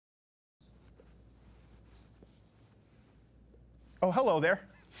Oh, hello there.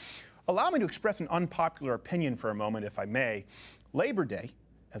 Allow me to express an unpopular opinion for a moment, if I may. Labor Day,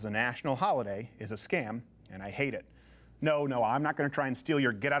 as a national holiday, is a scam, and I hate it. No, I'm not going to try and steal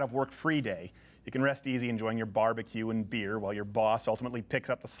your get-out-of-work-free day. You can rest easy enjoying your barbecue and beer while your boss ultimately picks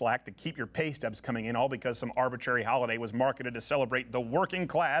up the slack to keep your pay stubs coming in, all because some arbitrary holiday was marketed to celebrate the working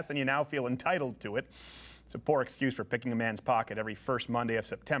class and you now feel entitled to it. It's a poor excuse for picking a man's pocket every first Monday of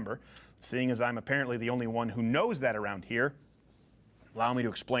September. Seeing as I'm apparently the only one who knows that around here, allow me to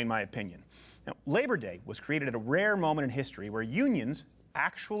explain my opinion. Now, Labor Day was created at a rare moment in history where unions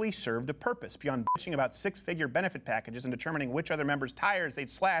actually served a purpose beyond bitching about six-figure benefit packages and determining which other members' tires they'd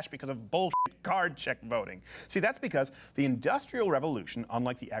slash because of bullshit card check voting. See, that's because the Industrial Revolution,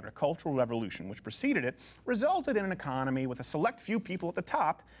 unlike the Agricultural Revolution which preceded it, resulted in an economy with a select few people at the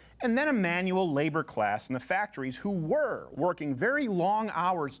top and then a manual labor class in the factories who were working very long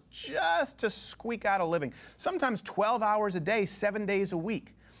hours just to squeak out a living, sometimes 12 hours a day, 7 days a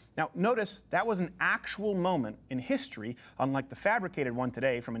week. Now, notice that was an actual moment in history, unlike the fabricated one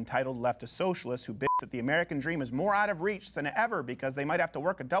today from entitled leftist socialists who bitch that the American dream is more out of reach than ever because they might have to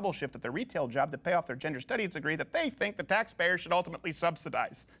work a double shift at their retail job to pay off their gender studies degree that they think the taxpayer should ultimately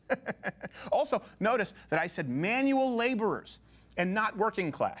subsidize. Also, notice that I said manual laborers and not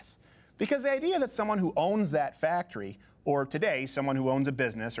working class, because the idea that someone who owns that factory, or today someone who owns a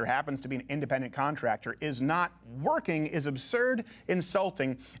business or happens to be an independent contractor, is not working is absurd,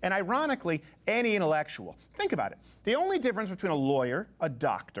 insulting, and ironically anti-intellectual. Think about it. The only difference between a lawyer, a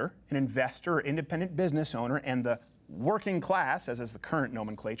doctor, an investor, or independent business owner, and the working class, as is the current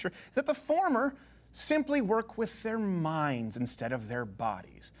nomenclature, is that the former simply work with their minds instead of their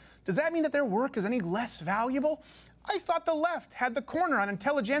bodies. Does that mean that their work is any less valuable? I thought the left had the corner on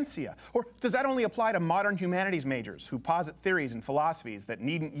intelligentsia. Or does that only apply to modern humanities majors who posit theories and philosophies that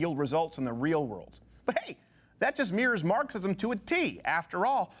needn't yield results in the real world? But hey, that just mirrors Marxism to a T. After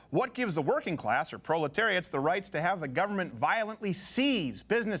all, what gives the working class or proletariats the rights to have the government violently seize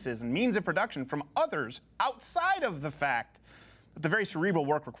businesses and means of production from others outside of the fact that the very cerebral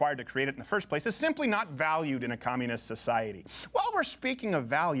work required to create it in the first place is simply not valued in a communist society? While we're speaking of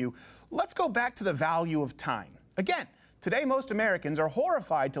value, let's go back to the value of time. Again, today most Americans are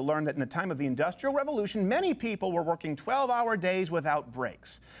horrified to learn that in the time of the Industrial Revolution, many people were working 12-hour days without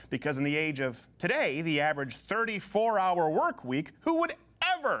breaks. Because in the age of today, the average 34-hour work week, who would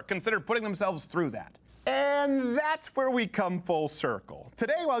ever consider putting themselves through that? And that's where we come full circle.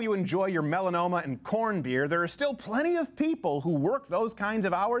 Today, while you enjoy your melanoma and corn beer, there are still plenty of people who work those kinds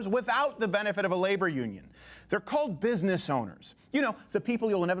of hours without the benefit of a labor union. They're called business owners. You know, the people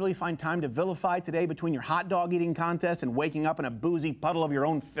you'll inevitably find time to vilify today between your hot dog eating contest and waking up in a boozy puddle of your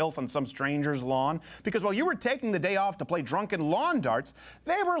own filth on some stranger's lawn. Because while you were taking the day off to play drunken lawn darts,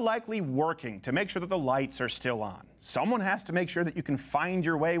 they were likely working to make sure that the lights are still on. Someone has to make sure that you can find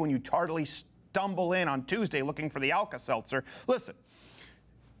your way when you tardily stumble in on Tuesday looking for the Alka-Seltzer. Listen,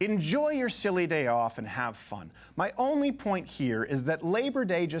 enjoy your silly day off and have fun. My only point here is that Labor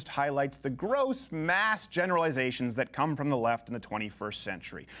Day just highlights the gross mass generalizations that come from the left in the 21st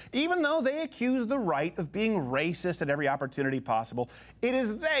century. Even though they accuse the right of being racist at every opportunity possible, it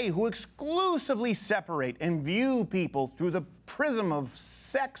is they who exclusively separate and view people through the prism of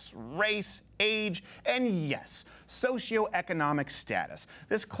sex, race, age, and yes, socioeconomic status.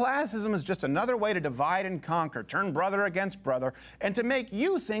 This classism is just another way to divide and conquer, turn brother against brother, and to make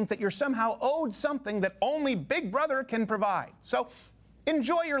you think that you're somehow owed something that only Big Brother can provide. So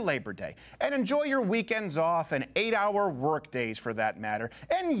enjoy your Labor Day, and enjoy your weekends off and 8-hour work days for that matter.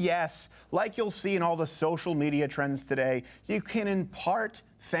 And yes, like you'll see in all the social media trends today, you can in part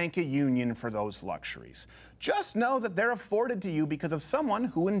thank a union for those luxuries. Just know that they're afforded to you because of someone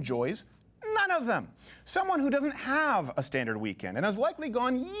who enjoys none of them. Someone who doesn't have a standard weekend and has likely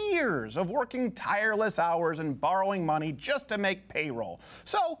gone years of working tireless hours and borrowing money just to make payroll.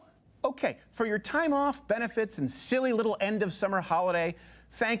 So, okay, for your time off, benefits, and silly little end of summer holiday,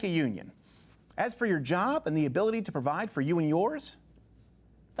 thank a union. As for your job and the ability to provide for you and yours,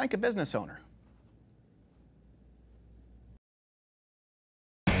 thank a business owner.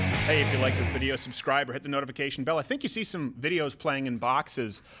 Hey, if you like this video, subscribe or hit the notification bell. I think you see some videos playing in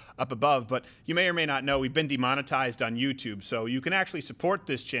boxes up above, but you may or may not know we've been demonetized on YouTube, so you can actually support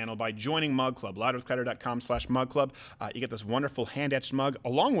this channel by joining Mug Club, loudwithcrowder.com/Mug Club. You get this wonderful hand-etched mug,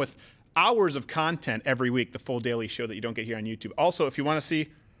 along with hours of content every week, the full daily show that you don't get here on YouTube. Also, if you want to see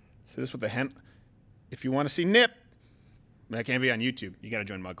this with the hen, if you want to see Nip, that can't be on YouTube. You got to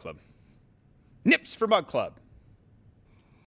join Mug Club. Nips for Mug Club.